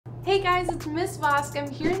Hey guys, it's Miss Vosk. I'm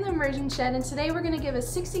here in the Immersion shed, and today we're going to give a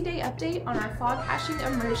 60-day update on our Fog Hashing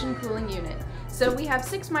Immersion cooling unit. So we have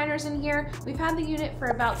 6 miners in here. We've had the unit for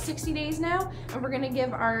about 60 days now, and we're going to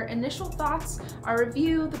give our initial thoughts, our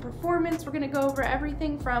review, the performance. We're going to go over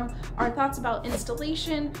everything from our thoughts about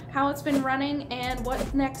installation, how it's been running, and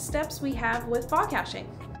what next steps we have with fog hashing.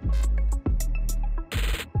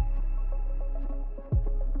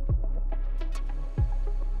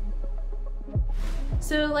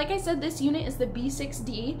 So like I said, this unit is the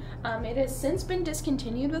B6D. It has since been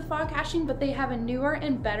discontinued with fog hashing, but they have a newer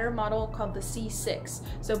and better model called the C6.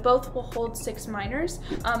 So both will hold 6 miners.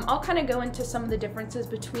 I'll kind of go into some of the differences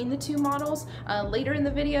between the two models later in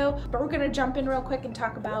the video, but we're gonna jump in real quick and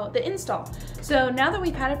talk about the install. So now that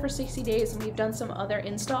we've had it for 60 days and we've done some other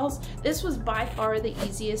installs, this was by far the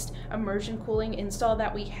easiest immersion cooling install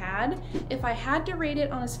that we had. If I had to rate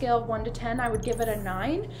it on a scale of 1 to 10, I would give it a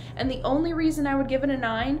 9. And the only reason I would give it a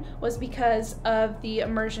 9 was because of the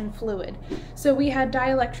immersion fluid. So we had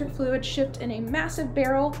dielectric fluid shipped in a massive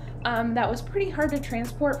barrel that was pretty hard to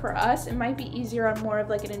transport for us. It might be easier on more of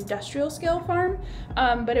like an industrial scale farm,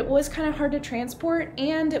 but it was kind of hard to transport,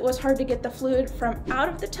 and it was hard to get the fluid from out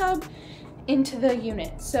of the tub into the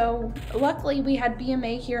unit. So luckily we had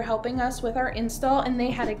BMA here helping us with our install, and they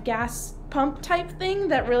had a gas pump type thing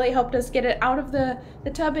that really helped us get it out of the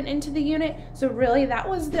tub and into the unit. So really that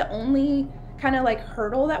was the only kind of like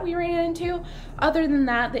hurdle that we ran into. Other than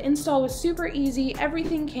that, the install was super easy.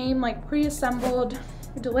 Everything came like pre-assembled.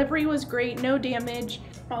 Delivery was great, no damage.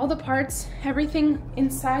 All the parts, everything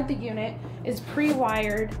inside the unit is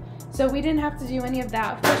pre-wired. So we didn't have to do any of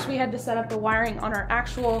that. Of course, we had to set up the wiring on our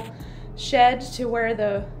actual shed to where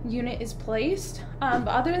the unit is placed. But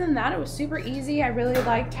other than that, it was super easy. I really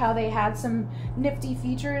liked how they had some nifty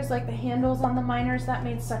features like the handles on the miners. That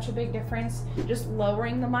made such a big difference, just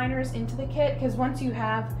lowering the miners into the kit, because once you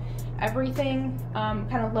have everything,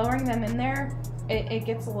 kind of lowering them in there, it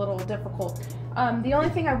gets a little difficult. The only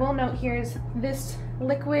thing I will note here is this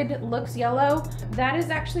liquid looks yellow. That is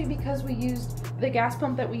actually because we used the gas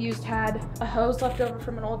pump that we used had a hose left over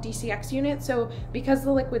from an old DCX unit. So because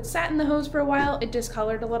the liquid sat in the hose for a while, it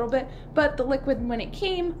discolored a little bit, but the liquid when it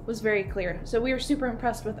came was very clear. So we were super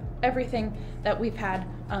impressed with everything that we've had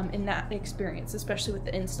in that experience, especially with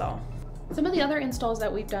the install. Some of the other installs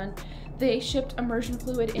that we've done, they shipped immersion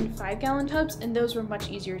fluid in 5-gallon tubs, and those were much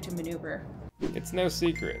easier to maneuver. It's no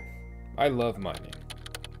secret, I love mining,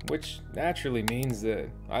 which naturally means that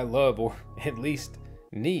I love, or at least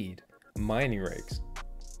need, mining rigs.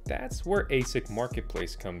 That's where ASIC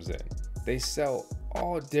Marketplace comes in. They sell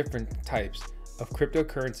all different types of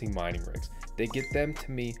cryptocurrency mining rigs. They get them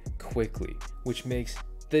to me quickly, which makes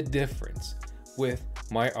the difference with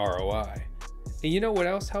my ROI. And you know what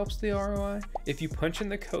else helps the ROI? If you punch in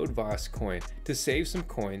the code VoskCoin to save some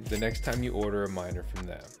coin the next time you order a miner from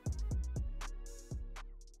them.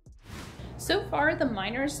 So far, the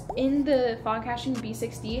miners in the Fog Hashing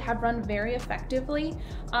B6D have run very effectively,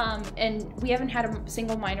 and we haven't had a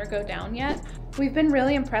single miner go down yet. We've been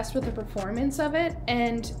really impressed with the performance of it,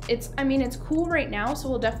 and it's cool right now, so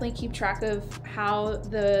we'll definitely keep track of how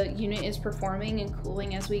the unit is performing and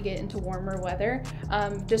cooling as we get into warmer weather.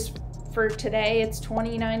 Just for today, it's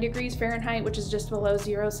 29 degrees Fahrenheit, which is just below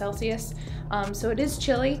 0 Celsius. So it is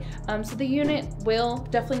chilly. So the unit will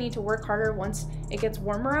definitely need to work harder once it gets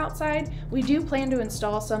warmer outside. We do plan to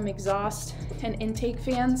install some exhaust and intake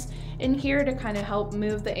fans in here to kind of help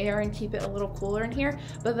move the air and keep it a little cooler in here,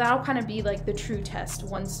 but that'll kind of be like the true test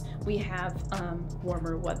once we have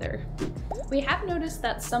warmer weather. We have noticed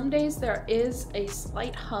that some days there is a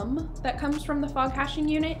slight hum that comes from the fog hashing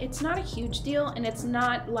unit. It's not a huge deal, and it's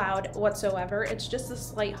not loud whatsoever. It's just a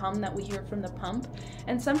slight hum that we hear from the pump,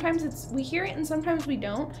 and sometimes we hear it and sometimes we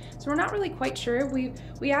don't, so we're not really quite sure.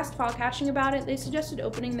 We asked fog hashing about it. They suggested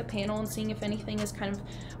opening the panel and seeing if anything is kind of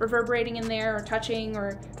reverberating in there or touching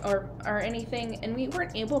or anything, and we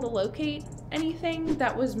weren't able to locate anything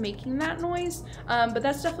that was making that noise, but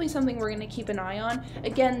that's definitely something we're going to keep an eye on.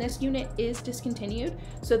 Again, this unit is discontinued,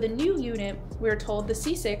 so the new unit, we're told the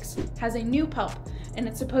C6 has a new pump, and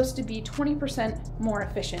it's supposed to be 20% more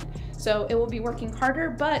efficient. So it will be working harder,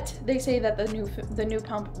 but they say that the new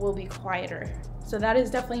pump will be quieter. So that is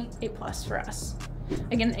definitely a plus for us.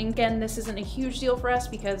 Again, this isn't a huge deal for us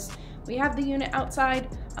because we have the unit outside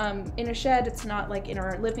in a shed. It's not like in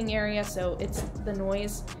our living area, so it's the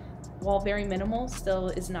noise, while very minimal, still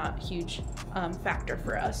is not a huge factor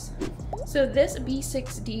for us. So this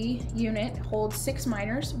B6D unit holds 6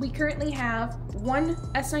 miners. We currently have one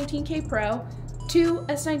S19K Pro, 2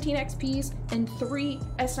 S19 XPs, and 3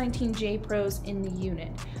 S19J Pros in the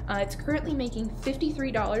unit. It's currently making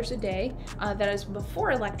 $53 a day. That is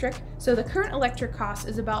before electric. So the current electric cost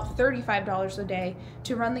is about $35 a day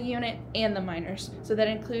to run the unit and the miners. So that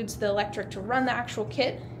includes the electric to run the actual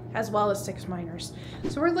kit as well as 6 miners.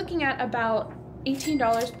 So we're looking at about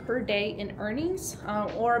 $18 per day in earnings,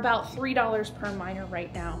 or about $3 per miner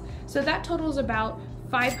right now. So that totals about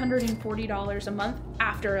 $540 a month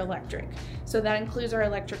after electric. So that includes our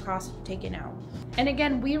electric costs taken out. And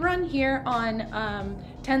again, we run here on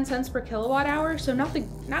 10 cents per kilowatt hour, so not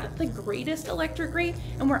the greatest electric rate,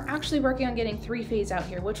 and we're actually working on getting 3-phase out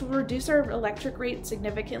here, which will reduce our electric rate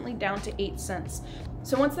significantly down to 8 cents.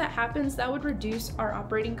 So once that happens, that would reduce our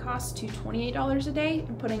operating costs to $28 a day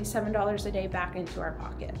and putting $7 a day back into our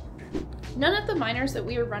pocket. None of the miners that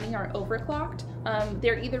we are running are overclocked.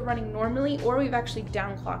 They're either running normally or we've actually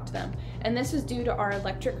downclocked them. And this is due to our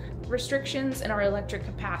electric restrictions and our electric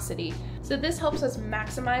capacity. So this helps us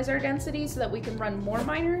maximize our density so that we can run more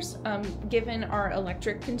miners given our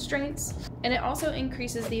electric constraints. And it also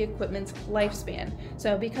increases the equipment's lifespan.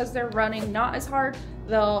 So because they're running not as hard,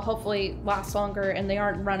 they'll hopefully last longer and they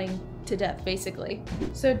aren't running to death basically.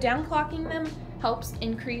 So downclocking them helps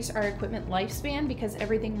increase our equipment lifespan because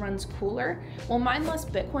everything runs cooler. We'll mine less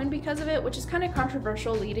Bitcoin because of it, which is kind of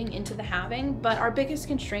controversial leading into the halving, but our biggest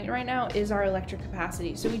constraint right now is our electric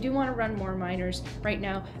capacity. So we do want to run more miners right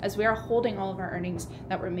now as we are holding all of our earnings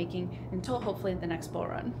that we're making until hopefully the next bull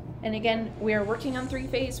run. And again, we are working on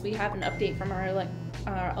 3-phase. We have an update from our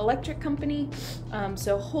electric company.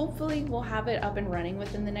 So hopefully we'll have it up and running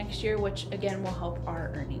within the next year, which again will help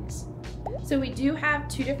our earnings. So we do have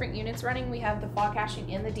 2 different units running. We have the Fog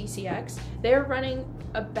Hashing and the DCX. They're running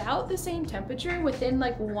about the same temperature within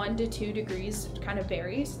like 1 to 2 degrees, kind of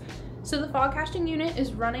varies. So the Fog Hashing unit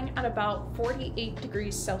is running at about 48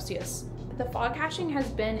 degrees Celsius. The Fog Hashing has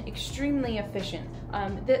been extremely efficient.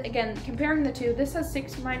 Again, comparing the two, this has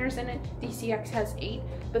 6 miners in it, DCX has 8,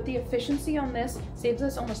 but the efficiency on this saves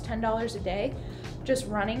us almost $10 a day just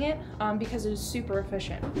running it because it is super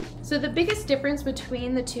efficient. So the biggest difference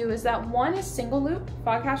between the two is that one is single loop,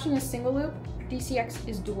 Fog Hashing is single loop, DCX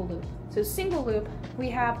is dual loop. So single loop, we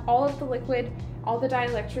have all of the liquid, all the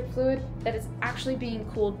dielectric fluid that is actually being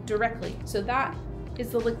cooled directly. So that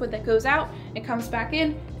is the liquid that goes out, it comes back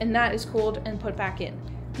in, and that is cooled and put back in.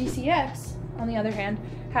 DCX, on the other hand,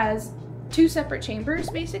 has 2 separate chambers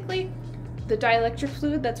basically. The dielectric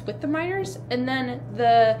fluid that's with the miners, and then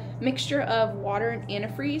the mixture of water and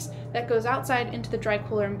antifreeze that goes outside into the dry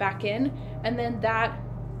cooler and back in, and then that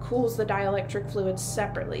cools the dielectric fluid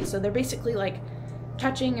separately. So they're basically like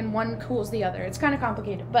touching and one cools the other. It's kind of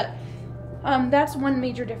complicated, but that's one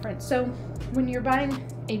major difference. So when you're buying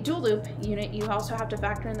a dual loop unit, you also have to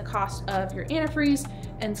factor in the cost of your antifreeze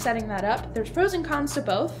and setting that up. There's pros and cons to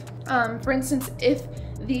both. For instance, if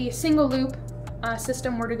the single loop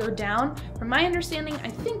system were to go down, from my understanding, I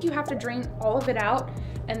think you have to drain all of it out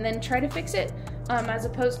and then try to fix it, as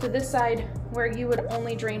opposed to this side where you would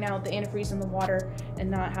only drain out the antifreeze and the water and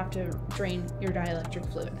not have to drain your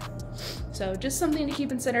dielectric fluid. So just something to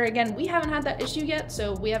consider. Again, we haven't had that issue yet,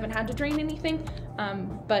 so we haven't had to drain anything,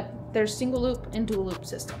 but there's single loop and dual loop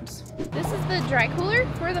systems. This is the dry cooler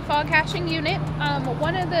for the Fog Hashing unit.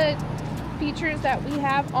 One of the features that we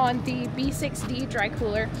have on the B6D dry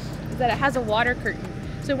cooler is that it has a water curtain.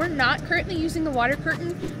 So we're not currently using the water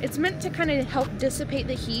curtain. It's meant to kind of help dissipate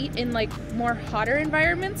the heat in like more hotter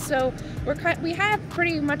environments. So we have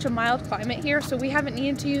pretty much a mild climate here, so we haven't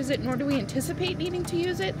needed to use it, nor do we anticipate needing to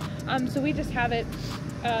use it. So we just have it,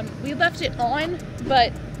 we left it on,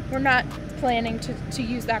 but we're not planning to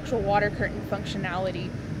use the actual water curtain functionality.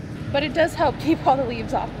 But it does help keep all the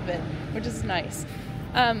leaves off of it, which is nice.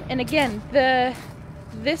 And again,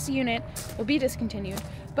 this unit will be discontinued,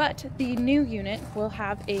 but the new unit will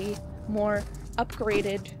have a more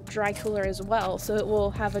upgraded dry cooler as well. So it will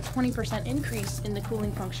have a 20% increase in the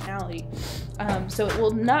cooling functionality. So it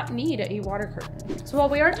will not need a water curtain. So while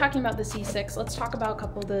we are talking about the C6, let's talk about a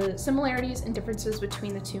couple of the similarities and differences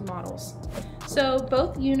between the 2 models. So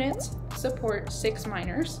both units support 6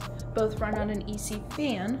 miners, both run on an EC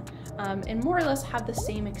fan, and more or less have the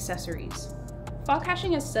same accessories. Fog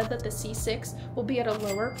Hashing has said that the C6 will be at a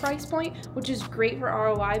lower price point, which is great for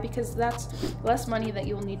ROI because that's less money that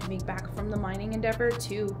you'll need to make back from the mining endeavor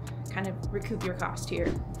to kind of recoup your cost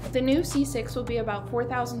here. The new C6 will be about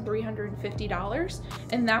 $4,350,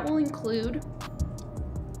 and that will include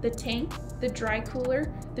the tank the dry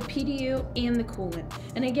cooler, the PDU, and the coolant.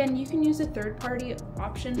 And again, you can use a third-party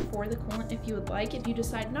option for the coolant if you would like. If you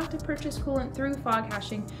decide not to purchase coolant through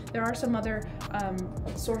FogHashing, there are some other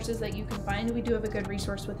sources that you can find. We do have a good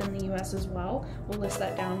resource within the US as well. We'll list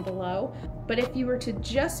that down below. But if you were to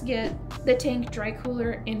just get the tank, dry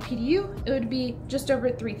cooler, and PDU, it would be just over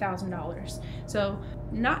 $3,000. So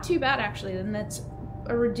not too bad actually, and that's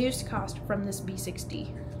a reduced cost from this B6D.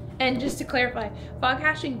 And just to clarify,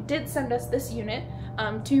 FogHashing did send us this unit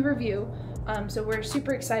to review, so we're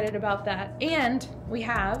super excited about that. And we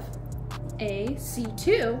have a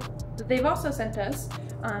C2 that they've also sent us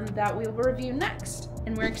that we will review next.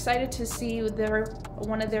 And we're excited to see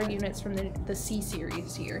one of their units from the C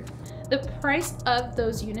series here. The price of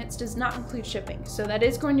those units does not include shipping, so that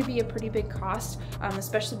is going to be a pretty big cost,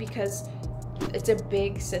 especially because it's a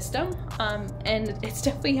big system, and it's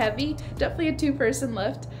definitely heavy, definitely a two-person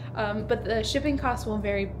lift, but the shipping costs will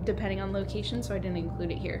vary depending on location, so I didn't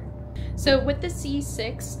include it here. So with the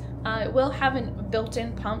C6, it will have a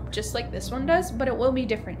built-in pump just like this one does, but it will be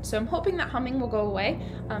different. So I'm hoping that humming will go away.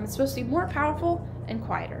 It's supposed to be more powerful and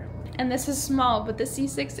quieter. And this is small, but the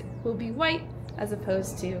C6 will be white as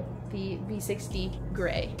opposed to the V6D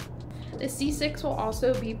gray. The C6 will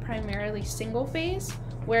also be primarily single phase,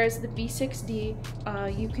 whereas the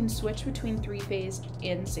V6D, you can switch between 3-phase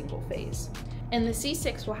and single phase. And the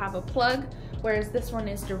C6 will have a plug, whereas this one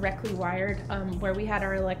is directly wired, where we had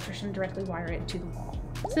our electrician directly wire it to the wall.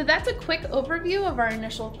 So that's a quick overview of our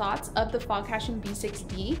initial thoughts of the FogHashing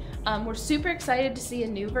B6D. We're super excited to see a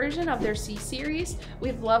new version of their C series.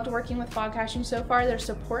 We've loved working with FogHashing so far. Their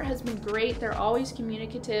support has been great. They're always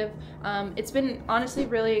communicative. It's been honestly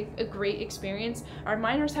really a great experience. Our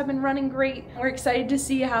miners have been running great. We're excited to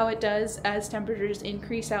see how it does as temperatures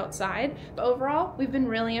increase outside. But overall, we've been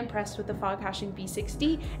really impressed with the FogHashing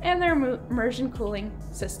B6D and their immersion cooling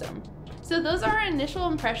system. So those are our initial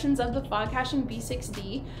impressions of the FogHashing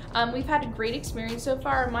B6D. We've had a great experience so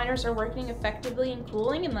far. Our miners are working effectively and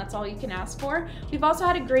cooling, and that's all you can ask for. We've also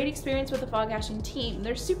had a great experience with the FogHashing team.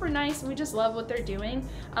 They're super nice, and we just love what they're doing.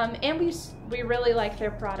 And we really like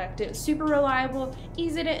their product. It's super reliable,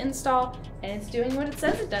 easy to install, and it's doing what it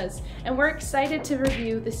says it does. And we're excited to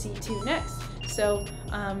review the C2 next. So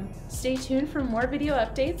stay tuned for more video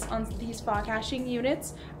updates on these FogHashing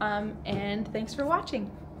units, and thanks for watching.